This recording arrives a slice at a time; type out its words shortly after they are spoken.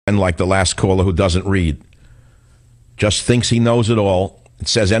pretend like the last caller who doesn't read. Just thinks he knows it all. It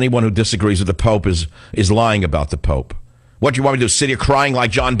says anyone who disagrees with the Pope is lying about the Pope. What do you want me to do, sit here crying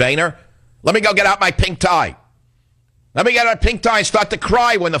like John Boehner? Let me go get out my pink tie. Let me get out a pink tie and start to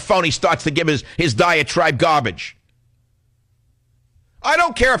cry when the phony starts to give his diatribe garbage. I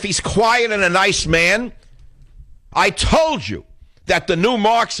don't care if he's quiet and a nice man. I told you that the new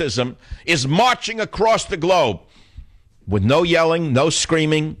Marxism is marching across the globe with no yelling, no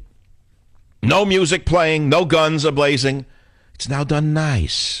screaming, no music playing, no guns ablazing. It's now done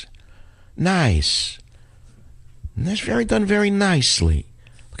nice. Nice. And that's done very nicely.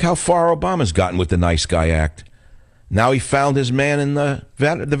 Look how far Obama's gotten with the Nice Guy Act. Now he found his man in the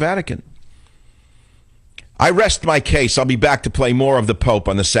Vatican. I rest my case. I'll be back to play more of the Pope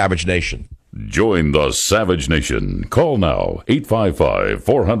on the Savage Nation. Join the Savage Nation. Call now,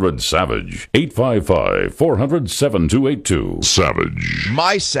 855-400-SAVAGE, 855-400-7282. Savage.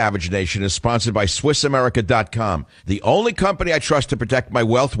 My Savage Nation is sponsored by SwissAmerica.com, the only company I trust to protect my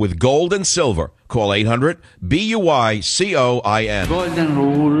wealth with gold and silver. Call 800-BUY-COIN. Golden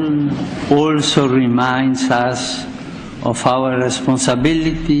Rule also reminds us of our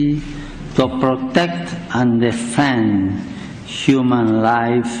responsibility to protect and defend human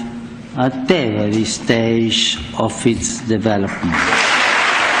life at every stage of its development.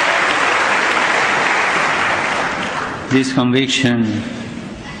 This conviction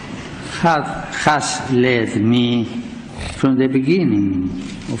has led me from the beginning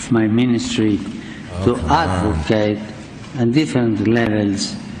of my ministry to advocate at different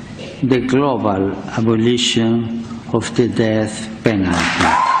levels the global abolition of the death penalty.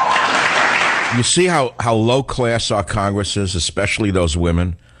 You see how low class our Congress is, especially those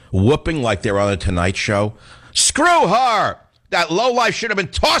women, whooping like they're on the Tonight Show? Screw her! That lowlife should have been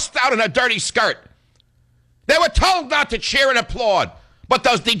tossed out in a dirty skirt. They were told not to cheer and applaud, but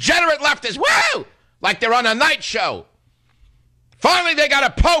those degenerate leftists, woo! Like they're on a night show. Finally, they got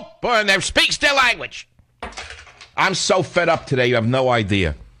a pope and they speaks their language. I'm so fed up today, you have no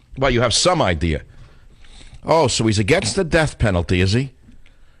idea. Well, you have some idea. Oh, so he's against the death penalty, is he?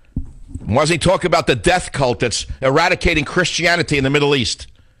 Why doesn't he talk about the death cult that's eradicating Christianity in the Middle East?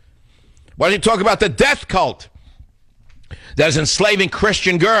 Why doesn't he talk about the death cult that is enslaving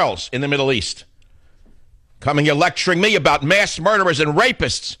Christian girls in the Middle East? Coming here lecturing me about mass murderers and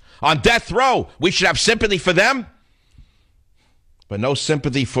rapists on death row. We should have sympathy for them, but no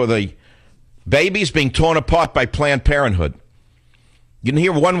sympathy for the babies being torn apart by Planned Parenthood. You didn't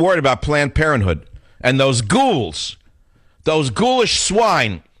hear one word about Planned Parenthood and those ghouls, those ghoulish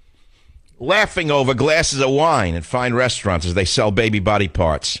swine laughing over glasses of wine at fine restaurants as they sell baby body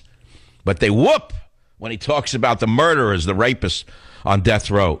parts. But they whoop when he talks about the murderers, the rapists on death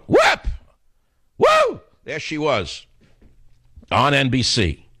row. Whoop! Woo! There she was on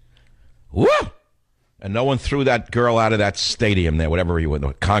NBC. Whoop! And no one threw that girl out of that stadium there, whatever you were,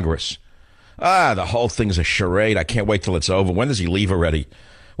 Congress. The whole thing's a charade. I can't wait till it's over. When does he leave already?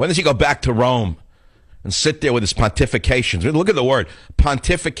 When does he go back to Rome and sit there with his pontifications? Look at the word,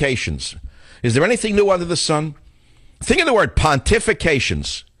 pontifications. Is there anything new under the sun? Think of the word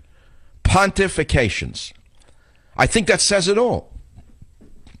pontifications. Pontifications. I think that says it all.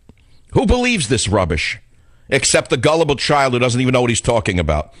 Who believes this rubbish except the gullible child who doesn't even know what he's talking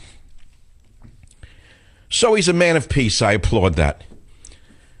about? So he's a man of peace. I applaud that.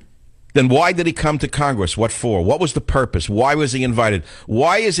 Then why did he come to Congress? What for? What was the purpose? Why was he invited?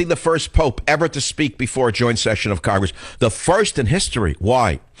 Why is he the first pope ever to speak before a joint session of Congress? The first in history.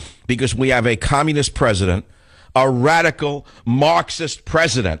 Why? Because we have a communist president, a radical Marxist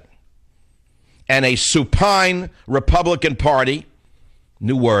president, and a supine Republican Party.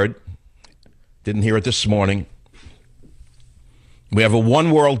 New word. Didn't hear it this morning. We have a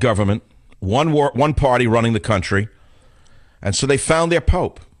one-world government, one party running the country, and so they found their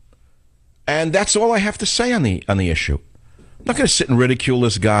pope. And that's all I have to say on the issue. I'm not going to sit and ridicule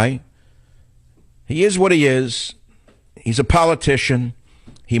this guy. He is what he is. He's a politician.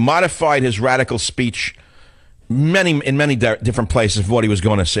 He modified his radical speech in many different places of what he was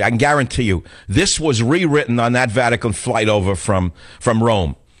going to say. I can guarantee you this was rewritten on that Vatican flight over from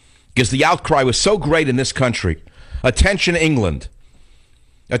Rome, because the outcry was so great in this country. Attention, England.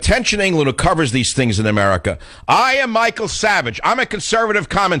 Attention, England, who covers these things in America. I am Michael Savage. I'm a conservative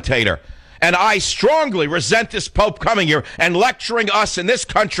commentator. And I strongly resent this Pope coming here and lecturing us in this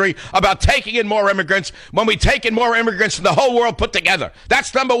country about taking in more immigrants when we take in more immigrants than the whole world put together.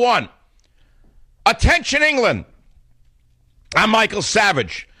 That's number one. Attention, England. I'm Michael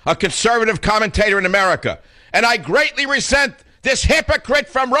Savage, a conservative commentator in America. And I greatly resent this hypocrite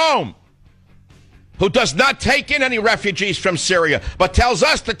from Rome who does not take in any refugees from Syria, but tells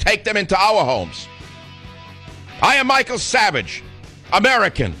us to take them into our homes. I am Michael Savage,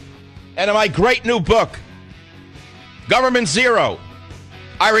 American, and in my great new book, Government Zero,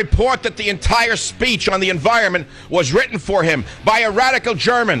 I report that the entire speech on the environment was written for him by a radical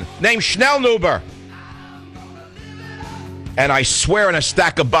German named Schnellnhuber. And I swear in a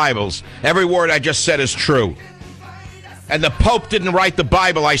stack of Bibles, every word I just said is true. And the Pope didn't write the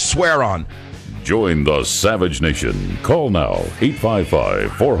Bible I swear on. Join the Savage Nation. Call now,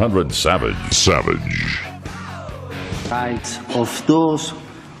 855-400-SAVAGE. Savage. Rights of those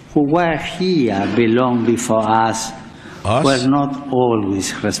who were here belong before us were not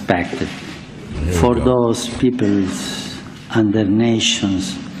always respected. For those peoples and their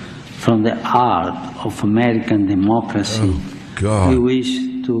nations, from the heart of American democracy, we wish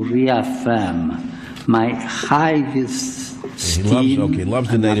to reaffirm my highest esteem he loves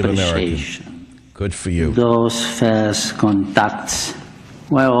the and Native appreciation. American. Good for you. Those first contacts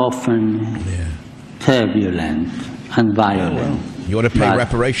were often turbulent and violent. You ought to pay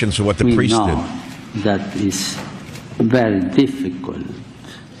reparations for what the priest did. That is very difficult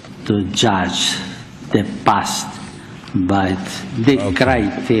to judge the past by the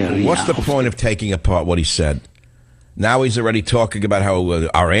criteria. What's the point of taking apart what he said? Now he's already talking about how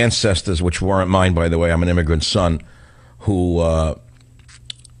our ancestors, which weren't mine, by the way, I'm an immigrant son, who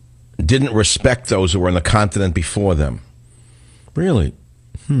didn't respect those who were on the continent before them. Really?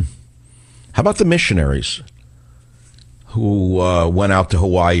 How about the missionaries who went out to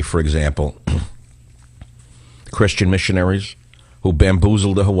Hawaii, for example? Christian missionaries who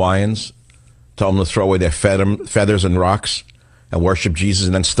bamboozled the Hawaiians, told them to throw away their feathers and rocks and worship Jesus,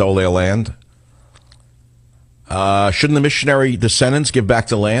 and then stole their land. Shouldn't the missionary descendants give back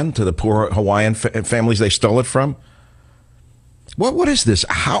the land to the poor Hawaiian families they stole it from? What is this?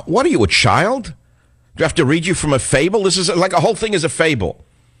 What are you, a child? Do I have to read you from a fable? This is like a whole thing is a fable.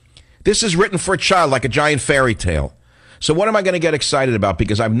 This is written for a child, like a giant fairy tale. So what am I going to get excited about?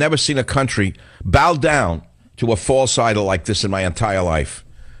 Because I've never seen a country bow down to a false idol like this in my entire life.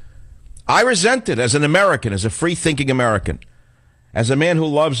 I resent it as an American, as a free-thinking American, as a man who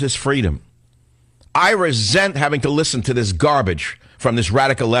loves his freedom. I resent having to listen to this garbage from this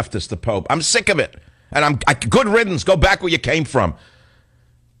radical leftist, the Pope. I'm sick of it. And good riddance. Go back where you came from.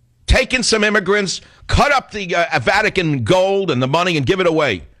 Take in some immigrants, cut up the Vatican gold and the money and give it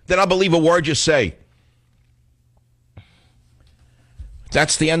away. Then I'll believe a word you say.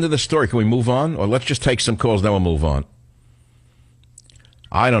 That's the end of the story. Can we move on? Or let's just take some calls, then we'll move on.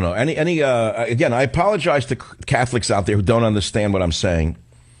 I don't know. Again, I apologize to Catholics out there who don't understand what I'm saying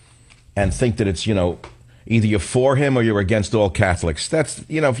and think that it's, either you're for him or you're against all Catholics. That's,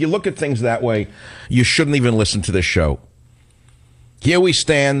 if you look at things that way, you shouldn't even listen to this show. Here we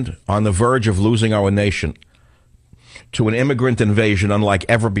stand on the verge of losing our nation to an immigrant invasion unlike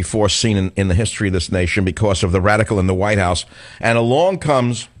ever before seen in the history of this nation because of the radical in the White House. And along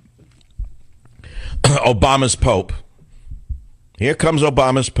comes Obama's Pope. Here comes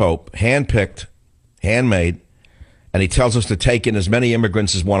Obama's Pope, handpicked, handmade, and he tells us to take in as many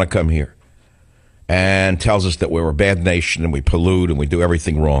immigrants as want to come here, and tells us that we're a bad nation and we pollute and we do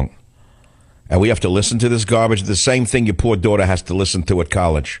everything wrong. And we have to listen to this garbage, the same thing your poor daughter has to listen to at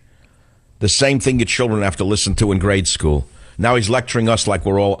college. The same thing your children have to listen to in grade school. Now he's lecturing us like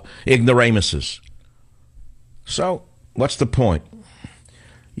we're all ignoramuses. So, what's the point?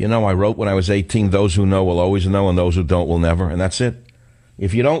 I wrote when I was 18, those who know will always know, and those who don't will never, and that's it.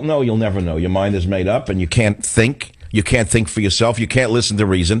 If you don't know, you'll never know. Your mind is made up, and you can't think. You can't think for yourself. You can't listen to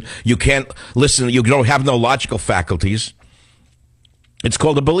reason. You can't listen. You don't have no logical faculties. It's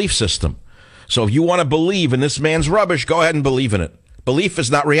called a belief system. So if you want to believe in this man's rubbish, go ahead and believe in it. Belief is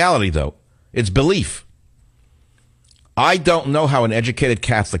not reality, though. It's belief. I don't know how an educated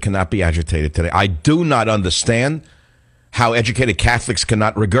Catholic cannot be agitated today. I do not understand how educated Catholics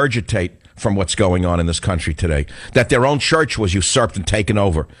cannot regurgitate from what's going on in this country today, that their own church was usurped and taken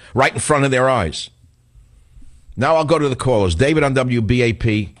over right in front of their eyes. Now I'll go to the callers. David on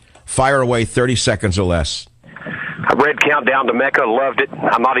WBAP, fire away, 30 seconds or less. I read Countdown to Mecca, loved it.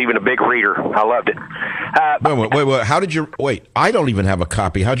 I'm not even a big reader. I loved it. Wait. How did you... Wait, I don't even have a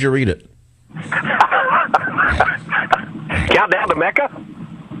copy. How'd you read it? Countdown to Mecca?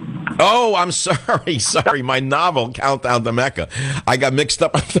 Oh, I'm sorry. My novel, Countdown to Mecca. I got mixed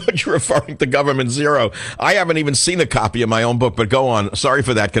up. I thought you were referring to Government Zero. I haven't even seen a copy of my own book, but go on. Sorry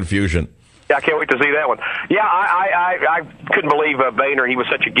for that confusion. Yeah, I can't wait to see that one. Yeah, I couldn't believe Boehner. He was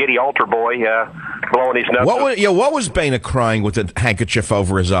such a giddy altar boy, blowing his nose. What was Boehner crying with a handkerchief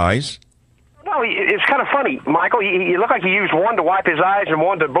over his eyes? No, Well, it's kind of funny, Michael. He looked like he used one to wipe his eyes and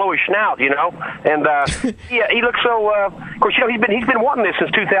one to blow his snout, And he looks so. Of course, he's been wanting this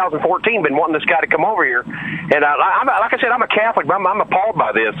since 2014. Been wanting this guy to come over here, and like I said, I'm a Catholic, but I'm appalled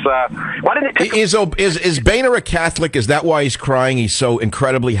by this. Why didn't it take? Is Boehner a Catholic? Is that why he's crying? He's so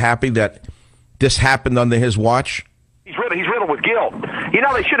incredibly happy that this happened under his watch. He's riddled with guilt.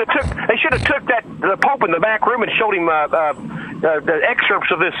 They should have took the Pope in the back room and showed him the excerpts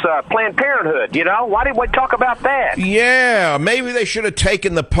of this Planned Parenthood. Why didn't we talk about that? Yeah, maybe they should have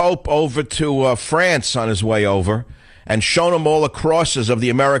taken the Pope over to France on his way over and shown him all the crosses of the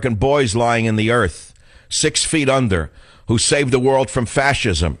American boys lying in the earth, 6 feet under, who saved the world from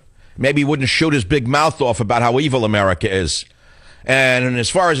fascism. Maybe he wouldn't shoot his big mouth off about how evil America is. And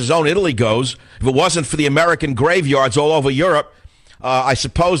as far as his own Italy goes, if it wasn't for the American graveyards all over Europe, I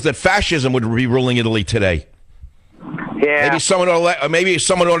suppose that fascism would be ruling Italy today. Yeah. Maybe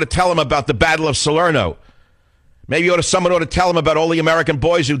someone ought to tell him about the Battle of Salerno. Maybe someone ought to tell him about all the American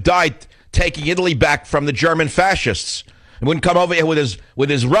boys who died taking Italy back from the German fascists. And wouldn't come over here with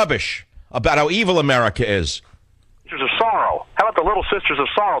his rubbish about how evil America is. Sisters of Sorrow. How about the Little Sisters of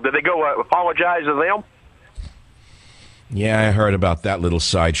Sorrow? Did they go apologize to them? Yeah, I heard about that little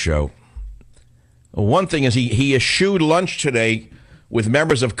sideshow. One thing is he eschewed lunch today with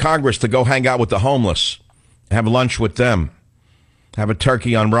members of Congress to go hang out with the homeless, have lunch with them, have a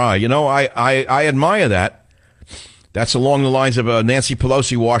turkey on rye. I admire that. That's along the lines of Nancy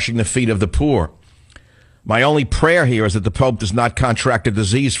Pelosi washing the feet of the poor. My only prayer here is that the Pope does not contract a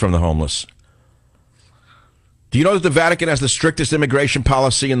disease from the homeless. Do you know that the Vatican has the strictest immigration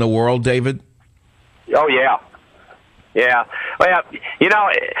policy in the world, David? Oh, yeah. Yeah. Well,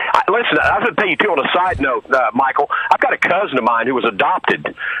 listen, I was going to tell you, too, on a side note, Michael, I've got a cousin of mine who was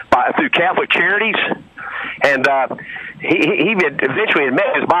adopted through Catholic Charities, and he eventually had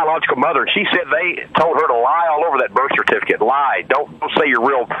met his biological mother, and she said they told her to lie all over that birth certificate. Lie. Don't say your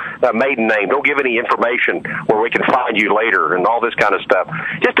real maiden name. Don't give any information where we can find you later and all this kind of stuff.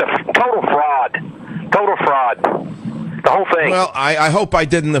 Just a total fraud. Total fraud. The whole thing. Well, I hope I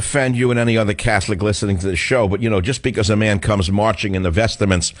didn't offend you and any other Catholic listening to the show, but, just because a man comes marching in the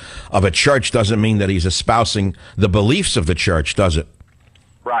vestments of a church doesn't mean that he's espousing the beliefs of the church, does it?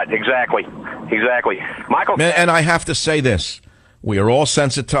 Right, exactly. Michael. And I have to say this. We are all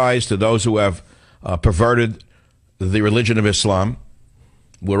sensitized to those who have perverted the religion of Islam.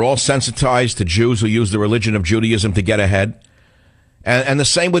 We're all sensitized to Jews who use the religion of Judaism to get ahead. And the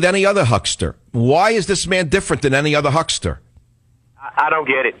same with any other huckster. Why is this man different than any other huckster? I don't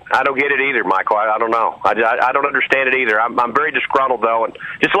get it. I don't get it either, Michael. I don't know. I don't understand it either. I'm very disgruntled, though. And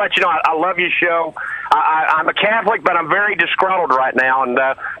just to let you know, I love your show. I'm a Catholic, but I'm very disgruntled right now. And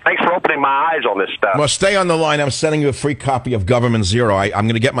thanks for opening my eyes on this stuff. Well, stay on the line. I'm sending you a free copy of Government Zero. I'm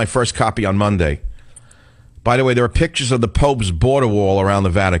going to get my first copy on Monday. By the way, there are pictures of the Pope's border wall around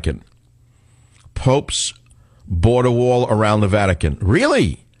the Vatican. Pope's border wall around the Vatican.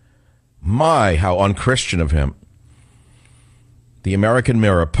 Really? My, how unchristian of him. The American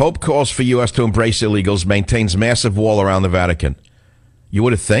Mirror. Pope calls for U.S. to embrace illegals, maintains massive wall around the Vatican. You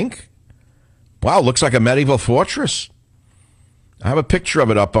would think? Wow, looks like a medieval fortress. I have a picture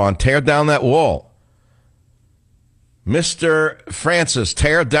of it up on Tear Down That Wall. Mr. Francis,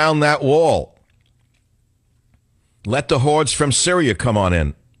 tear down that wall. Let the hordes from Syria come on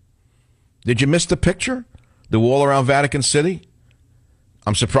in. Did you miss the picture? The wall around Vatican City?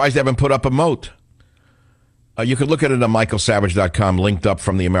 I'm surprised they haven't put up a moat. You could look at it on michaelsavage.com, linked up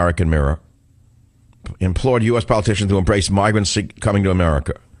from the American Mirror. Implored U.S. politicians to embrace migrants coming to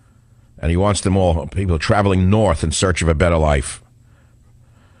America. And he wants them all, people traveling north in search of a better life.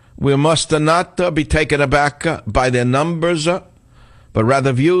 We must not be taken aback by their numbers, but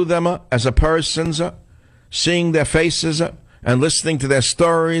rather view them as a persons, seeing their faces and listening to their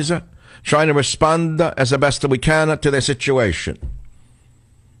stories, trying to respond as the best we can to their situation.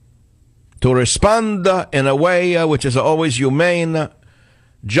 To respond in a way which is always humane,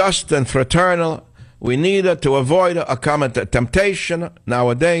 just and fraternal, we need to avoid a common temptation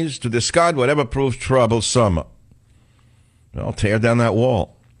nowadays to discard whatever proves troublesome. Well, tear down that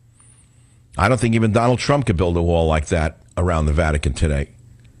wall. I don't think even Donald Trump could build a wall like that around the Vatican today.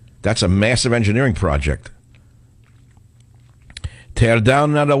 That's a massive engineering project. Tear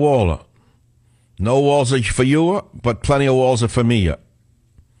down that wall. No walls are for you, but plenty of walls are for me.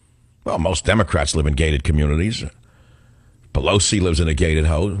 Well, most Democrats live in gated communities. Pelosi lives in a gated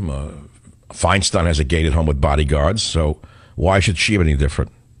home. Feinstein has a gated home with bodyguards, so why should she have any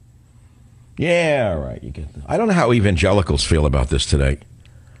different? Yeah, right. You get that. I don't know how evangelicals feel about this today.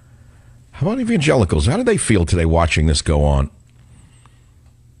 How about evangelicals? How do they feel today watching this go on?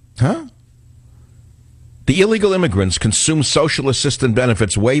 Huh? The illegal immigrants consume social assistance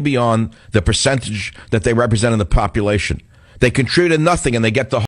benefits way beyond the percentage that they represent in the population. They contribute nothing and they get the